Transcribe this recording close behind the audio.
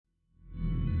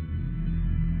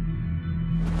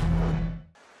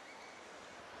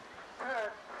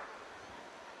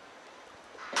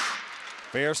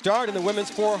Fair start in the women's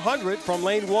 400 from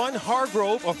lane 1,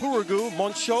 Hargrove, Ahuragu,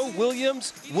 Monchot,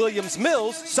 Williams,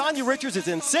 Mills. Sanya Richards is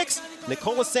in 6,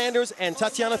 Nicola Sanders and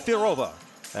Tatiana Firova.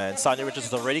 And Sanya Richards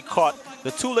has already caught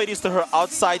the two ladies to her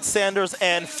outside, Sanders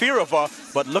and Firova.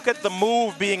 But look at the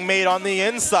move being made on the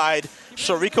inside.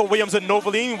 Sharika Williams and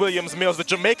Noveline Williams-Mills, the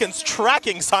Jamaicans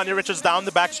tracking Sanya Richards down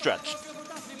the backstretch.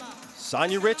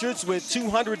 Sanya Richards with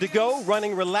 200 to go,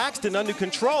 running relaxed and under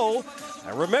control.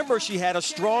 And remember, she had a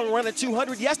strong run at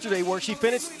 200 yesterday where she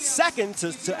finished second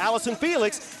to Allison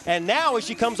Felix. And now as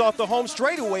she comes off the home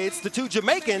straightaway, it's the two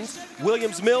Jamaicans,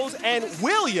 Williams-Mills and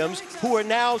Williams, who are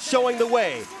now showing the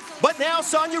way. But now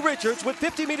Sanya Richards, with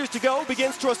 50 meters to go,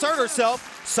 begins to assert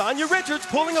herself. Sanya Richards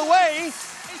pulling away.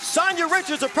 Sanya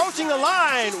Richards approaching the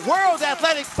line. World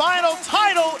Athletic final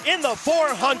title in the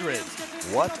 400.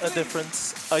 What a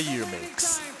difference a year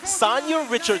makes. Sanya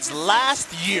Richards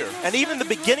last year, and even the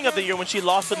beginning of the year when she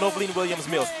lost to Noveline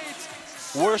Williams-Mills,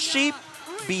 were she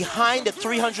behind at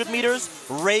 300 meters,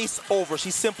 race over. She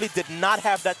simply did not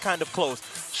have that kind of close.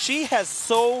 She has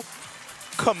so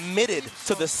committed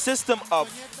to the system of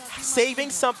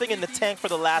saving something in the tank for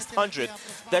the last 100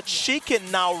 that she can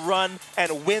now run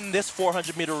and win this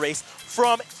 400-meter race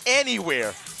from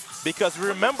anywhere. Because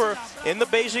remember, in the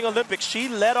Beijing Olympics, she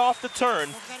led off the turn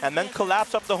and then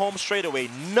collapsed up the home straightaway.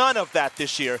 None of that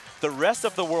this year. The rest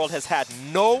of the world has had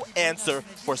no answer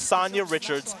for Sanya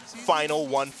Richards' final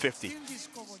 150.